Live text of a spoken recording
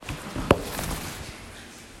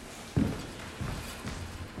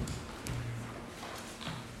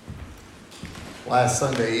last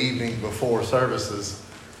Sunday evening before services,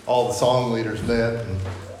 all the song leaders met and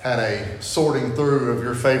had a sorting through of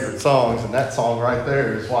your favorite songs. And that song right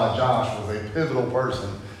there is why Josh was a pivotal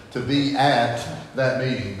person to be at that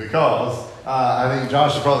meeting, because I think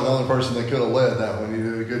Josh is probably the only person that could have led that one. He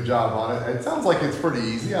did a good job on it. It sounds like it's pretty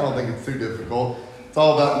easy. I don't think it's too difficult. It's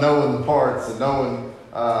all about knowing the parts and knowing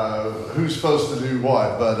who's supposed to do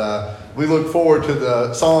what. But we look forward to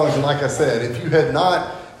the songs. And like I said, if you had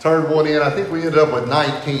not turned one in, I think we ended up with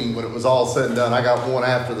 19 when it was all said and done. I got one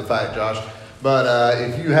after the fact, Josh. But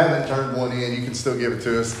if you haven't turned one in, you can still give it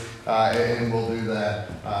to us, and we'll do that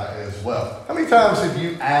as well. How many times have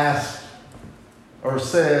you asked or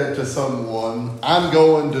said to someone, I'm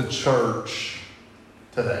going to church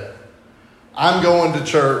today? I'm going to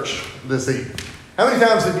church this evening. How many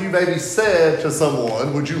times have you maybe said to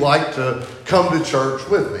someone, would you like to come to church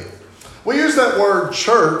with me? We use that word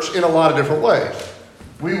church in a lot of different ways.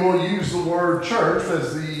 We will use the word church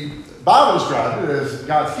as the Bible describes it as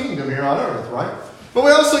God's kingdom here on earth, right? But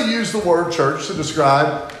we also use the word church to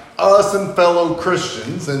describe us and fellow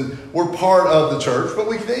Christians, and we're part of the church. But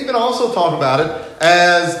we can even also talk about it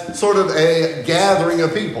as sort of a gathering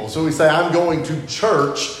of people. So we say, I'm going to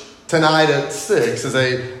church tonight at 6 as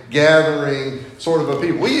a gathering sort of a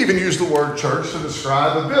people. We even use the word church to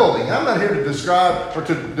describe a building. I'm not here to describe or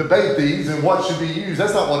to debate these and what should be used.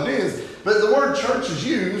 That's not what it is. But the word church is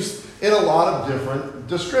used in a lot of different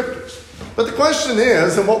descriptors. But the question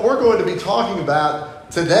is, and what we're going to be talking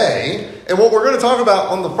about today, and what we're going to talk about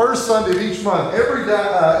on the first Sunday of each month, every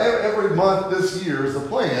month this year is the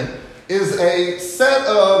plan, is a set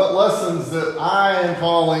of lessons that I am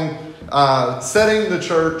calling setting the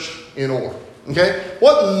church in order. Okay?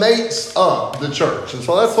 What makes up the church? And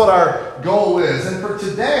so that's what our goal is. And for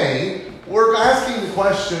today, we're asking the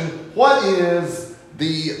question, what is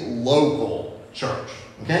the local church?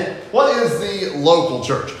 Okay? What is the local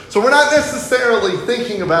church? So we're not necessarily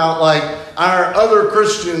thinking about like our other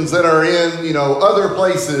Christians that are in, other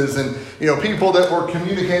places and, people that we're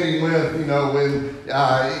communicating with,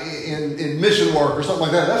 in mission work or something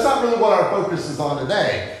like that. That's not really what our focus is on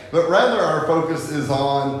today. But rather our focus is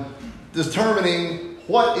on determining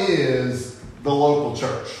what is the local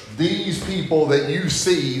church. These people that you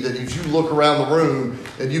see, that if you look around the room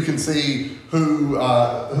and you can see who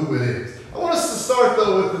it is. I want us to start,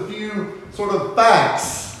 though, with a few sort of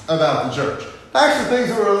facts about the church. Facts are things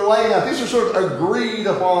that we're laying out. These are sort of agreed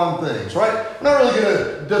upon things, right? We're not really going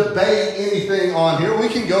to debate anything on here. We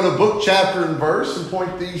can go to book, chapter, and verse and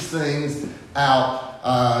point these things out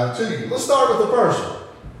to you. Let's start with the first one.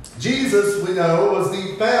 Jesus, we know, was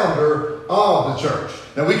the founder of the church.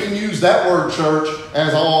 Now, we can use that word church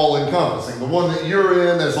as all-encompassing, the one that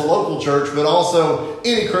you're in as a local church, but also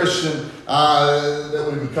any Christian that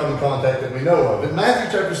we would come in contact that we know of. In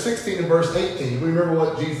Matthew chapter 16 and verse 18, we remember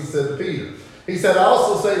what Jesus said to Peter. He said, I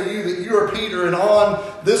also say to you that you are Peter, and on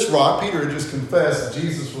this rock, Peter had just confessed that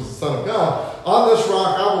Jesus was the Son of God, on this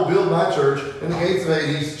rock I will build my church, and the gates of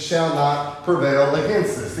Hades shall not prevail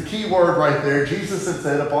against this. The key word right there, Jesus had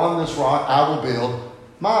said, upon this rock I will build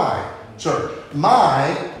my church.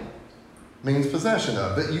 My means possession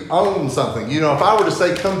of, that you own something. If I were to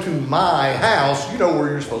say, come to my house, you know where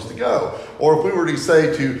you're supposed to go. Or if we were to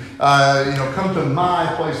say to, come to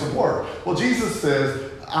my place of work. Well, Jesus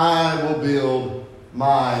says, I will build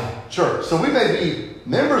my church. So we may be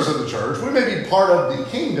members of the church. We may be part of the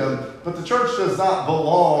kingdom, but the church does not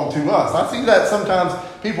belong to us. I see that sometimes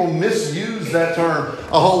people misuse that term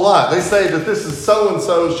a whole lot. They say that this is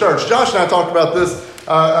so-and-so's church. Josh and I talked about this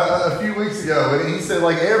a few weeks ago, and he said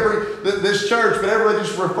this church, but everybody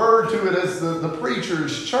just referred to it as the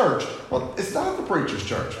preacher's church. Well, it's not the preacher's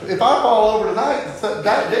church. If I fall over tonight, that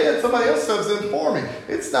dead, somebody else comes in for me.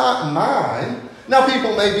 It's not mine. Now,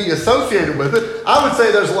 people may be associated with it. I would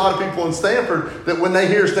say there's a lot of people in Stanford that when they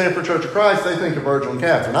hear Stanford Church of Christ, they think of Virgil and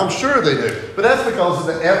Catherine. I'm sure they do. But that's because of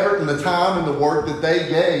the effort and the time and the work that they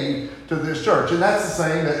gave to this church. And that's the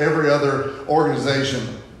same at every other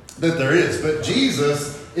organization that there is. But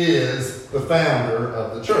Jesus is the founder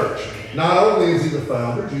of the church. Not only is he the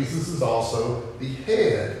founder, Jesus is also the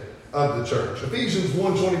head of the church. Ephesians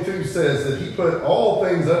 1:22 says that he put all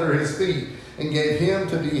things under his feet and gave him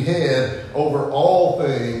to be head over all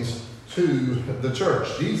things to the church.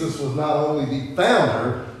 Jesus was not only the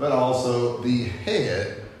founder, but also the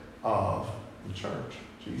head of the church.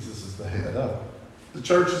 Jesus is the head of it. The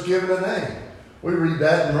church is given a name. We read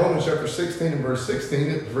that in Romans chapter 16 and verse 16.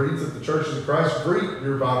 It reads that the churches of Christ greet,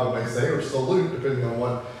 your Bible may say, or salute, depending on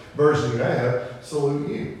what version you have, salute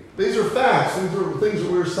you. These are facts. These are things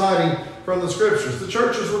that we're citing from the Scriptures. The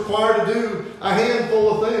church is required to do a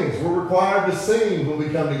handful of things. We're required to sing when we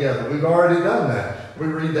come together. We've already done that. We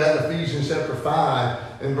read that in Ephesians chapter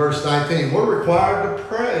 5 and verse 19. We're required to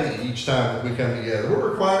pray each time that we come together. We're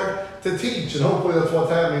required to teach, and hopefully that's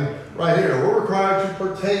what's happening right here. We're required to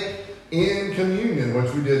partake in communion,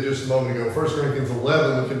 which we did just a moment ago. 1 Corinthians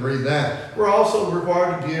 11, we can read that. We're also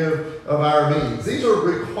required to give of our means. These are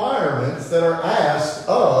requirements that are asked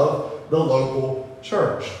of the local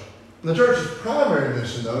church. And the church's primary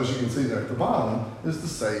mission, though, as you can see there at the bottom, is to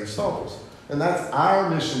save souls. And that's our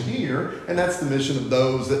mission here, and that's the mission of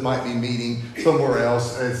those that might be meeting somewhere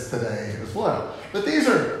else as today as well. But these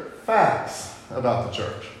are facts about the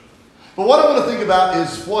church. But what I want to think about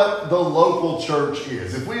is what the local church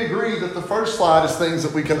is. If we agree that the first slide is things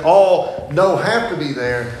that we can all know have to be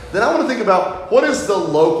there, then I want to think about what is the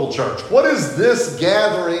local church? What is this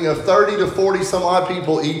gathering of 30 to 40 some odd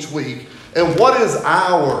people each week? And what is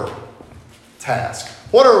our task?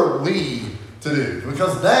 What are we to do?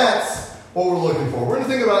 Because that's what we're looking for. We're going to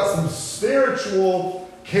think about some spiritual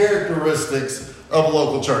characteristics of a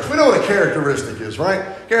local church. We know what a characteristic is, right?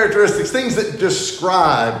 Characteristics, things that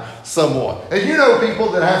describe someone. And you know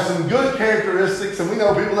people that have some good characteristics, and we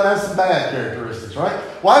know people that have some bad characteristics, right?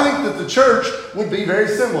 Well, I think that the church would be very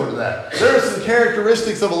similar to that. There are some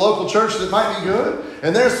characteristics of a local church that might be good,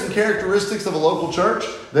 and there are some characteristics of a local church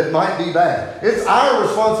that might be bad. It's our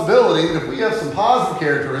responsibility that if we have some positive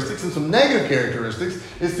characteristics and some negative characteristics,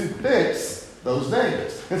 is to fix those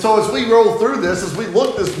negatives. And so as we roll through this, as we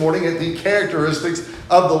look this morning at the characteristics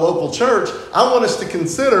of the local church, I want us to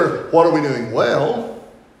consider what are we doing well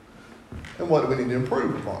and what do we need to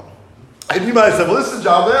improve upon. And you might say, well, this is the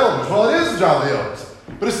job of the elders. Well, it is the job of the elders,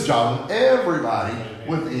 but it's the job of everybody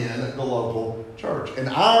within the local church. And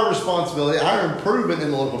our responsibility, our improvement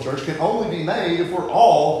in the local church can only be made if we're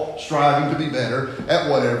all striving to be better at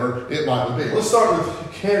whatever it might be. Let's start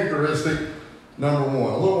with characteristic number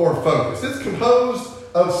one, a little more focused. It's composed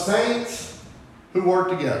of saints who work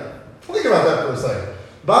together. Think about that for a second.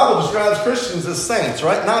 The Bible describes Christians as saints,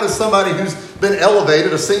 right? Not as somebody who's been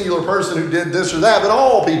elevated, a singular person who did this or that, but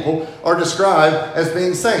all people are described as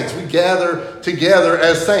being saints. We gather together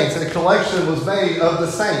as saints, and a collection was made of the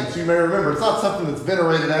saints. You may remember, it's not something that's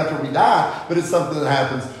venerated after we die, but it's something that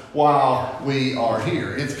happens while we are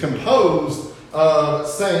here. It's composed of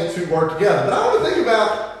saints who work together. But I want to think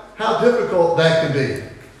about how difficult that can be.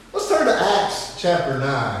 Let's turn to Acts chapter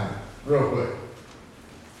 9 real quick.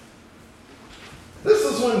 This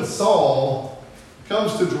is when Saul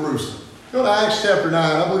comes to Jerusalem. Go to Acts chapter 9.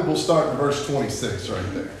 I believe we'll start in verse 26 right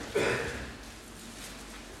there.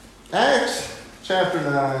 Acts chapter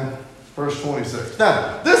 9, verse 26.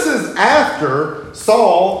 Now, this is after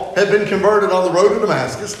Saul had been converted on the road to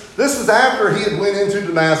Damascus. This is after he had went into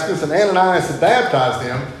Damascus and Ananias had baptized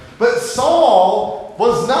him. But Saul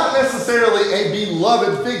was not necessarily a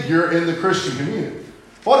beloved figure in the Christian community.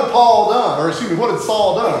 What had Paul done? Or excuse me, what had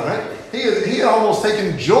Saul done, right? He had almost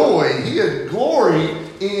taken joy. He had glory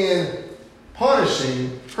in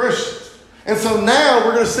punishing Christians. And so now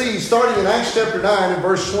we're going to see, starting in Acts chapter 9 and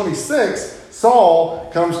verse 26, Saul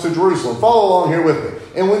comes to Jerusalem. Follow along here with me.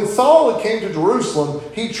 And when Saul came to Jerusalem,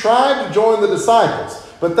 he tried to join the disciples,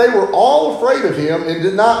 but they were all afraid of him and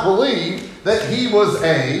did not believe that he was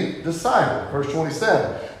a disciple. Verse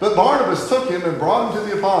 27. But Barnabas took him and brought him to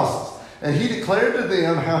the apostles. And he declared to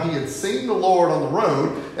them how he had seen the Lord on the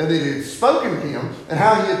road, and that he had spoken to him, and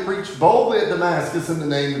how he had preached boldly at Damascus in the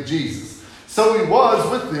name of Jesus. So he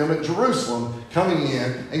was with them at Jerusalem, coming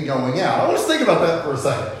in and going out. I want us to think about that for a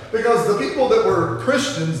second. Because the people that were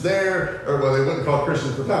Christians there, or well, they wouldn't call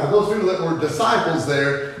Christians at the time, those people that were disciples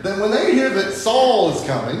there, then when they hear that Saul is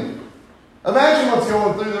coming, imagine what's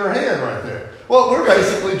going through their head right there. Well, we're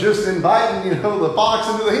basically just inviting, the fox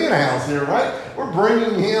into the hen house here, right? We're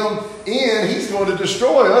bringing him in. He's going to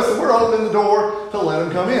destroy us, and we're opening the door to let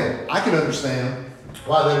him come in. I can understand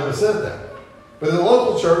why they would have said that. But the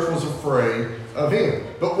local church was afraid of him.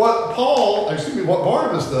 But what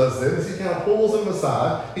Barnabas does then is he kind of pulls him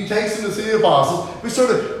aside. He takes him to see the apostles. He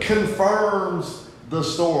sort of confirms the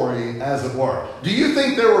story, as it were. Do you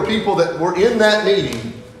think there were people that were in that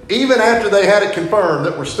meeting, even after they had it confirmed,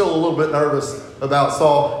 that were still a little bit nervous about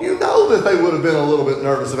Saul? You know that they would have been a little bit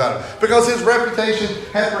nervous about it because his reputation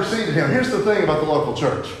had preceded him. Here's the thing about the local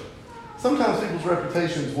church. Sometimes people's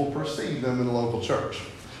reputations will precede them in the local church.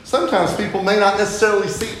 Sometimes people may not necessarily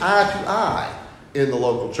see eye to eye in the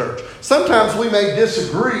local church. Sometimes we may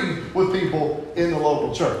disagree with people in the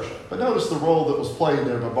local church. But notice the role that was played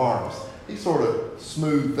there by Barnabas. he sort of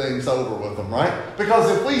smoothed things over with them, right?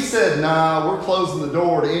 Because if we said, nah, we're closing the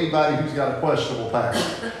door to anybody who's got a questionable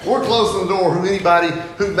past. We're closing the door to anybody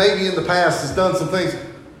who maybe in the past has done some things.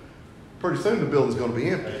 Pretty soon the building's going to be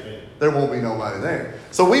empty. There won't be nobody there.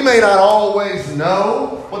 So we may not always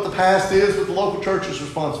know what the past is, but the local church's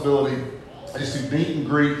responsibility is to meet and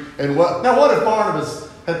greet. And what if Barnabas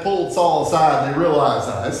had pulled Saul aside and they realized,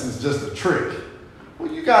 this is just a trick?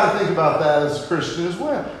 Well, you got to think about that as a Christian as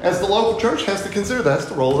well. As the local church has to consider that's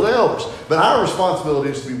the role of the elders. But our responsibility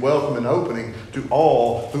is to be welcome and opening to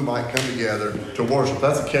all who might come together to worship.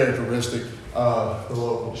 That's a characteristic of the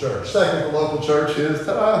local church. Second, the local church is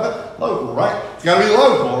local, right? It's got to be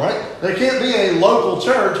local, right? There can't be a local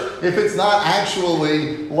church if it's not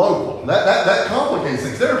actually local. That complicates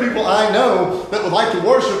things. There are people I know that would like to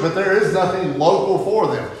worship, but there is nothing local for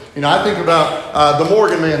them. I think about the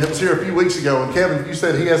Morgan man that was here a few weeks ago, and Kevin, you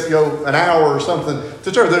said he has to go an hour or something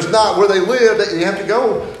to church. There's not where they live that you have to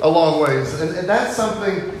go a long ways, and that's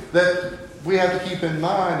something that we have to keep in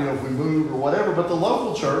mind, if we move or whatever. But the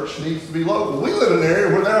local church needs to be local. We live in an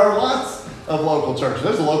area where there are lots of local churches.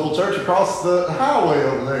 There's a local church across the highway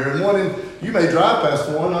over there, and you may drive past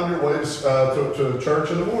one on your way to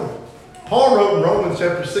church in the morning. Paul wrote in Romans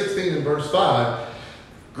chapter 16 and verse 5.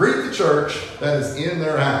 Greet the church that is in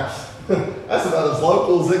their house. That's about as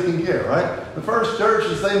local as it can get, right? The first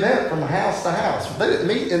churches, they met from house to house. They didn't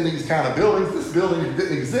meet in these kind of buildings. This building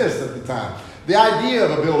didn't exist at the time. The idea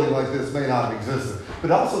of a building like this may not have existed, but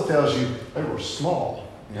it also tells you they were small.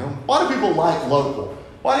 Why do people like local?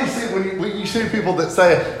 Why do you see when you see people that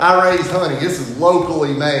say, I raise honey, this is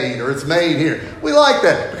locally made, or it's made here? We like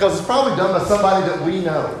that because it's probably done by somebody that we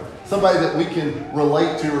know. Somebody that we can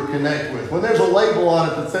relate to or connect with. When there's a label on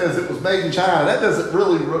it that says it was made in China, that doesn't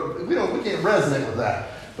really, we can't resonate with that.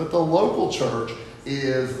 But the local church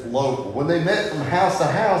is local. When they met from house to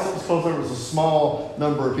house, it was because there was a small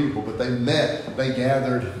number of people, but they met, they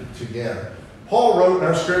gathered together. Paul wrote in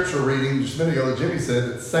our scripture reading just a minute ago that Jimmy said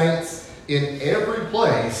that saints in every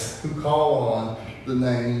place who call on the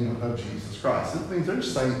name of Jesus Christ. This means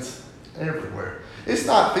there's saints everywhere. It's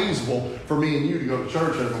not feasible for me and you to go to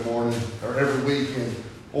church every morning or every week in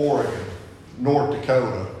Oregon, North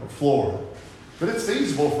Dakota, or Florida. But it's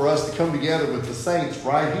feasible for us to come together with the saints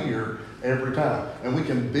right here every time. And we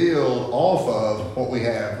can build off of what we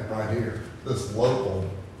have right here, this local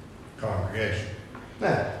congregation.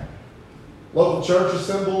 Now, local church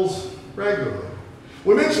assembles regularly.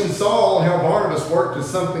 We mentioned Saul and how Barnabas worked as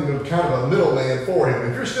something of kind of a middleman for him.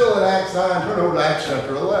 If you're still in Acts 9, turn over to Acts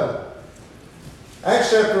chapter 11.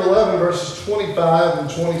 Acts chapter 11, verses 25 and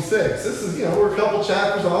 26. This is, we're a couple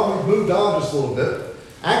chapters on. We've moved on just a little bit.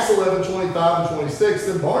 Acts 11, 25 and 26.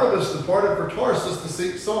 Then Barnabas departed for Tarsus to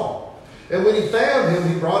seek Saul. And when he found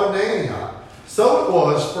him, he brought him to Antioch. So it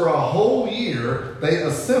was for a whole year they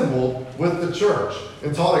assembled with the church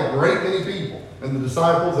and taught a great many people. And the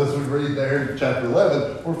disciples, as we read there in chapter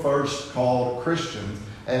 11, were first called Christians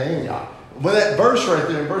at Antioch. When that verse right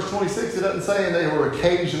there in verse 26, it doesn't say and they were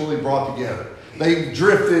occasionally brought together. They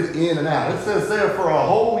drifted in and out. It says there for a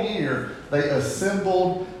whole year they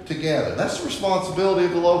assembled together. That's the responsibility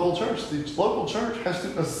of the local church. The local church has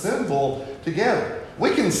to assemble together.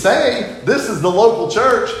 We can say this is the local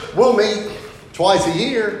church. We'll meet twice a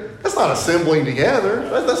year. That's not assembling together.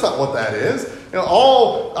 That's not what that is.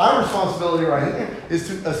 All our responsibility right here is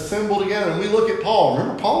to assemble together. And we look at Paul.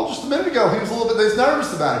 Remember Paul just a minute ago? He was a little bit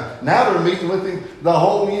nervous about it. Now they're meeting with him the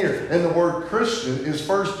whole year. And the word Christian is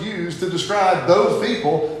first used to describe those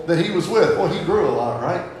people that he was with. Well, he grew a lot,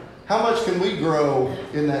 right? How much can we grow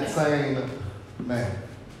in that same manner?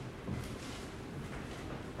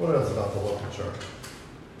 What else about the local church?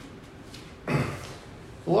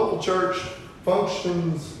 The local church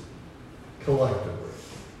functions collectively.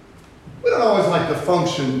 We don't always like to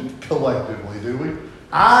function collectively, do we?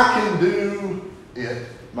 I can do it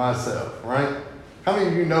myself, right? How many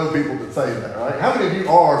of you know people that say that, right? How many of you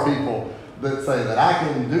are people that say that? I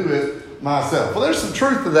can do it myself. Well, there's some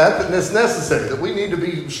truth to that that's necessary, that we need to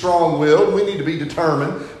be strong-willed, we need to be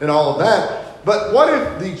determined and all of that. But what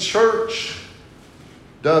if the church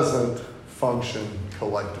doesn't function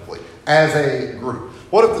collectively as a group?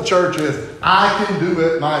 What if the church is, I can do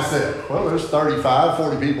it myself? Well, there's 35,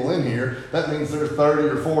 40 people in here. That means there's 30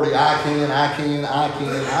 or 40, I can.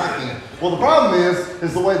 Well, the problem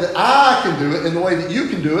is the way that I can do it and the way that you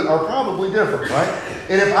can do it are probably different, right?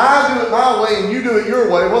 And if I do it my way and you do it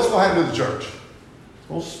your way, what's going to happen to the church?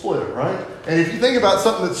 We'll split it, right? And if you think about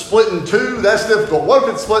something that's split in two, that's difficult. What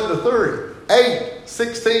if it's split into 3, 8,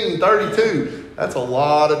 16, 32? That's a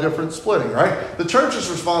lot of different splitting, right? The church's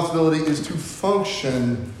responsibility is to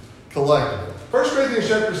function collectively. 1 Corinthians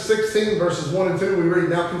chapter 16, verses 1 and 2, we read,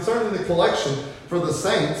 "Now concerning the collection for the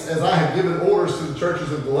saints, as I have given orders to the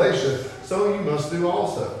churches of Galatia, so you must do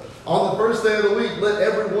also. On the first day of the week, let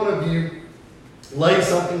every one of you lay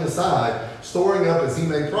something aside, storing up as he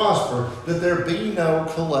may prosper, that there be no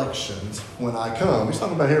collections when I come." He's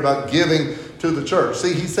talking about here about giving to the church.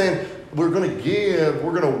 See, he's saying we're going to give,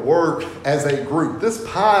 we're going to work as a group. This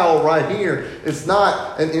pile right here is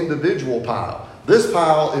not an individual pile. This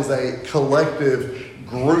pile is a collective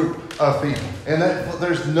group of people. And that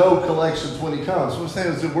there's no collections when he comes. What I'm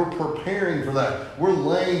saying is that we're preparing for that. We're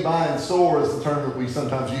laying by in store is the term that we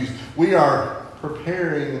sometimes use. We are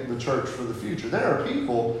preparing the church for the future. There are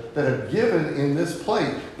people that have given in this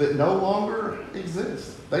plate that no longer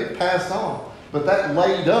exist. They've passed on. But that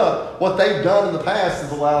laid up, what they've done in the past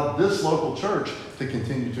has allowed this local church to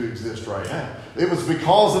continue to exist right now. It was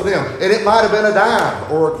because of them. And it might have been a dime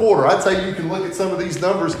or a quarter. I'd say you can look at some of these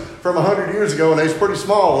numbers from 100 years ago and they was pretty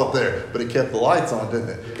small up there. But it kept the lights on, didn't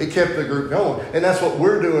it? It kept the group going. And that's what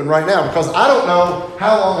we're doing right now. Because I don't know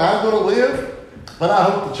how long I'm going to live, but I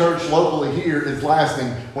hope the church locally here is lasting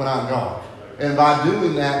when I'm gone. And by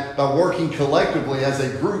doing that, by working collectively as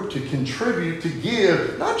a group to contribute, to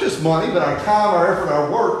give, not just money, but our time, our effort,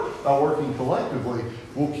 our work, by working collectively,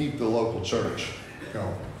 we'll keep the local church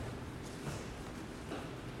going.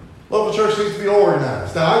 Local church needs to be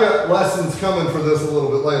organized. Now, I got lessons coming for this a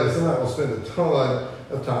little bit later, so I'm not going to spend a ton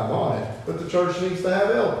of time on it. But the church needs to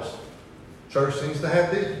have elders. The church needs to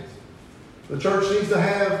have deacons. The church needs to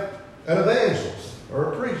have an evangelist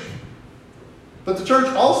or a preacher. But the church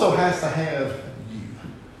also has to have you.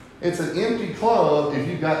 It's an empty club if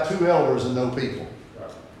you've got 2 elders and no people.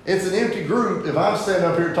 It's an empty group if I'm standing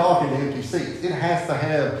up here talking to empty seats. It has to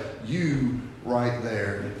have you right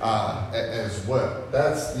there as well.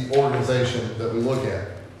 That's the organization that we look at.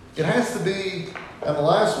 It has to be, and the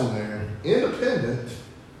last one there, independent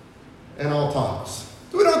and autonomous.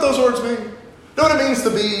 Do we know what those words mean? Know what it means to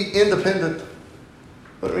be independent?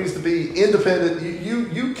 What it means to be independent,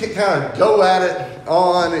 you can kind of go at it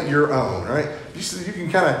on your own, right? You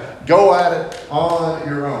can kind of go at it on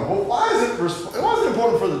your own. Well, why is it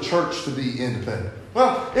important for the church to be independent?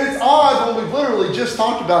 Well, it's odd when we've literally just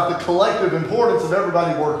talked about the collective importance of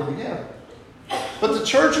everybody working together. But the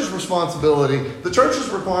church's responsibility, the church is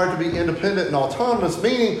required to be independent and autonomous,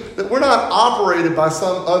 meaning that we're not operated by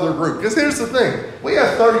some other group. Because here's the thing. We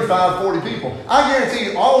have 35, 40 people. I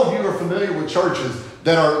guarantee you all of you are familiar with churches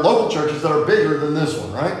that are local churches that are bigger than this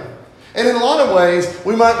one, right? And in a lot of ways,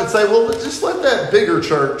 we might say, well, just let that bigger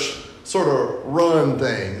church sort of run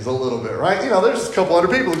things a little bit, right? There's a couple other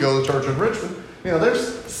people that go to the church in Richmond.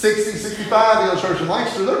 There's 60, 65, the other church in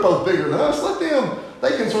Lancaster. They're both bigger than us. Let them,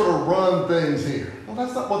 they can sort of run things here. Well,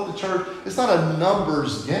 that's not what the church, it's not a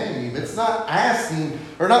numbers game. It's not asking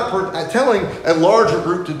or not telling a larger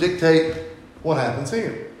group to dictate what happens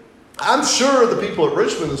here. I'm sure the people at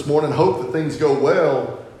Richmond this morning hope that things go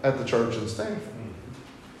well at the church in Stanford.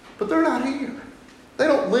 But they're not here. They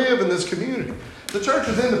don't live in this community. The church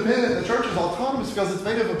is independent. The church is autonomous because it's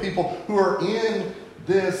made up of people who are in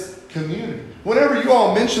this community. Whenever you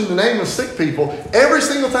all mention the name of sick people, every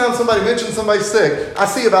single time somebody mentions somebody sick, I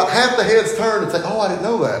see about half the heads turn and say, oh, I didn't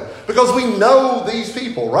know that. Because we know these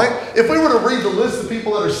people, right? If we were to read the list of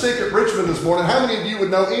people that are sick at Richmond this morning, how many of you would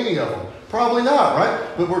know any of them? Probably not, right?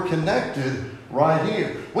 But we're connected right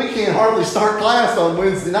here. We can't hardly start class on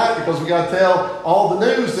Wednesday night because we got to tell all the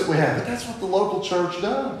news that we have. But that's what the local church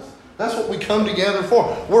does. That's what we come together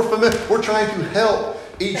for. We're trying to help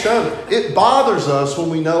each other. It bothers us when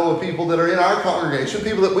we know of people that are in our congregation,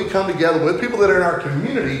 people that we come together with, people that are in our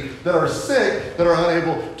community that are sick, that are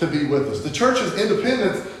unable to be with us. The church's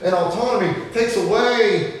independence and autonomy takes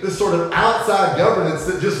away this sort of outside governance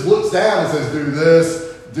that just looks down and says, do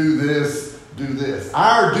this, do this, do this.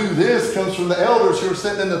 Our do this comes from the elders who are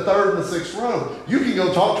sitting in the 3rd and the 6th row. You can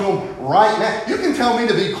go talk to them right now. You can tell me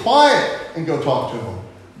to be quiet and go talk to them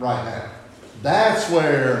right now. That's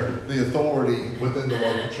where the authority within the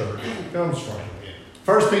local church comes from.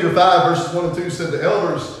 1 Peter 5, verses 1 and 2 said, the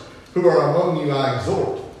elders who are among you I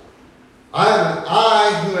exhort.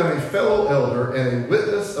 I who am a fellow elder and a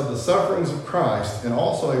witness of the sufferings of Christ, and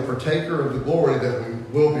also a partaker of the glory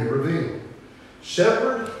that will be revealed.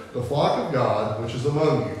 Shepherd the flock of God, which is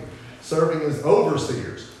among you, serving as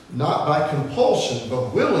overseers, not by compulsion,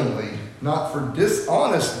 but willingly, not for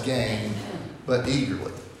dishonest gain, but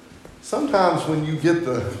eagerly. Sometimes when you get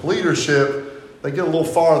the leadership, they get a little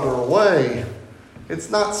farther away. It's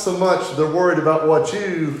not so much they're worried about what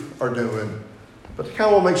you are doing, but they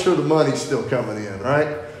kind of want to make sure the money's still coming in,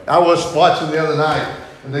 right? I was watching the other night,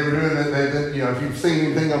 and they were doing it. If you've seen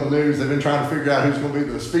anything on the news, they've been trying to figure out who's going to be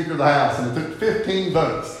the Speaker of the House, and it took 15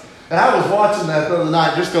 votes. And I was watching that the other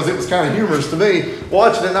night just because it was kind of humorous to me,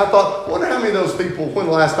 watching it, and I thought, wonder how many of those people, when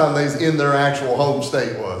the last time they was in their actual home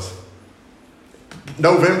state was.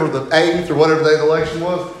 November the 8th or whatever day the election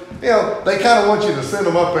was. They kind of want you to send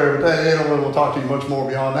them up there, but they don't really want to talk to you much more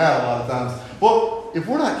beyond that a lot of times. Well, if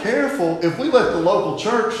we're not careful, if we let the local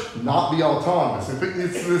church not be autonomous, if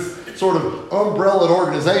it's this sort of umbrella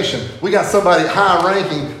organization, we got somebody high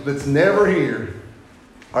ranking that's never here,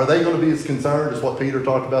 are they going to be as concerned as what Peter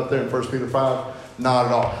talked about there in 1 Peter 5? Not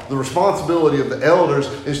at all. The responsibility of the elders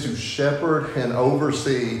is to shepherd and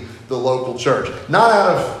oversee the local church. Not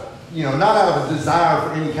out of a desire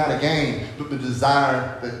for any kind of gain, but the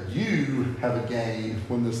desire that you have a gain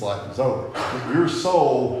when this life is over. That your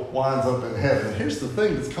soul winds up in heaven. And here's the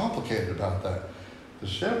thing that's complicated about that. The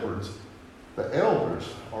shepherds, the elders,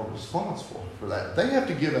 are responsible for that. They have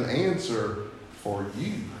to give an answer for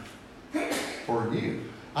you. For you.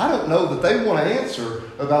 I don't know that they want to answer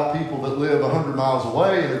about people that live 100 miles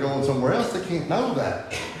away and are going somewhere else. They can't know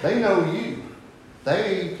that. They know you.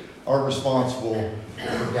 They are responsible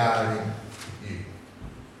for guiding you.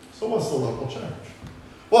 So what's the local church?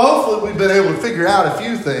 Well, hopefully we've been able to figure out a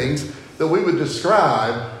few things that we would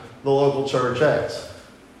describe the local church as.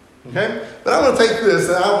 Okay? But I'm going to take this,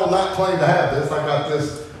 and I will not claim to have this. I got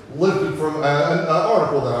this lifted from an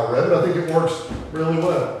article that I read, but I think it works really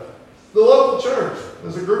well. The local church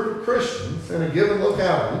is a group of Christians in a given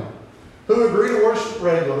locality who agree to worship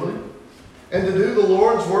regularly and to do the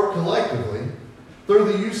Lord's work collectively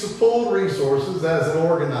through the use of pooled resources as an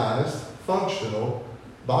organized, functional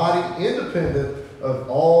body independent of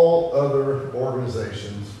all other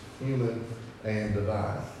organizations, human and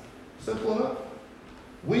divine. Simple enough.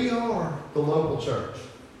 We are the local church.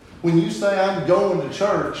 When you say I'm going to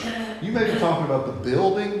church, you may be talking about the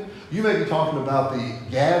building, you may be talking about the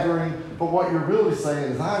gathering, but what you're really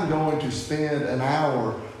saying is I'm going to spend an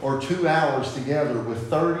hour or 2 hours together with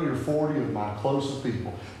 30 or 40 of my closest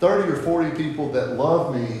people. 30 or 40 people that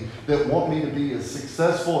love me, that want me to be as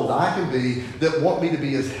successful as I can be, that want me to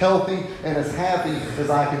be as healthy and as happy as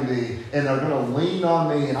I can be, and are going to lean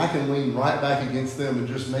on me, and I can lean right back against them and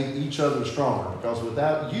just make each other stronger. Because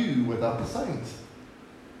without you, without the saints,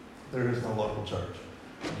 there is no local church.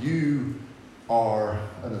 You are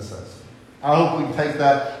a necessity. I hope we can take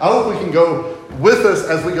that. I hope we can go with us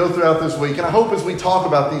as we go throughout this week. And I hope as we talk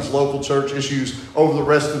about these local church issues over the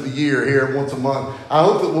rest of the year here once a month, I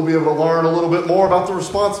hope that we'll be able to learn a little bit more about the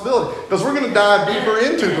responsibility. Because we're going to dive deeper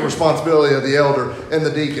into the responsibility of the elder and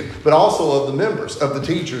the deacon, but also of the members, of the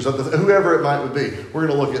teachers, of whoever it might be. We're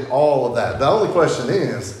going to look at all of that. The only question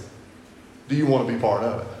is, do you want to be part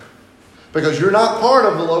of it? Because you're not part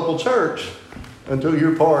of the local church until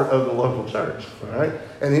you're part of the local church, all right?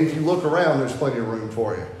 And if you look around, there's plenty of room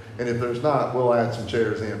for you. And if there's not, we'll add some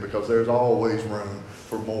chairs in because there's always room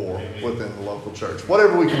for more within the local church.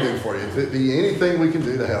 Whatever we can do for you. If it be anything we can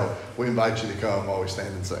do to help, we invite you to come while we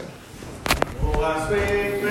stand and sing.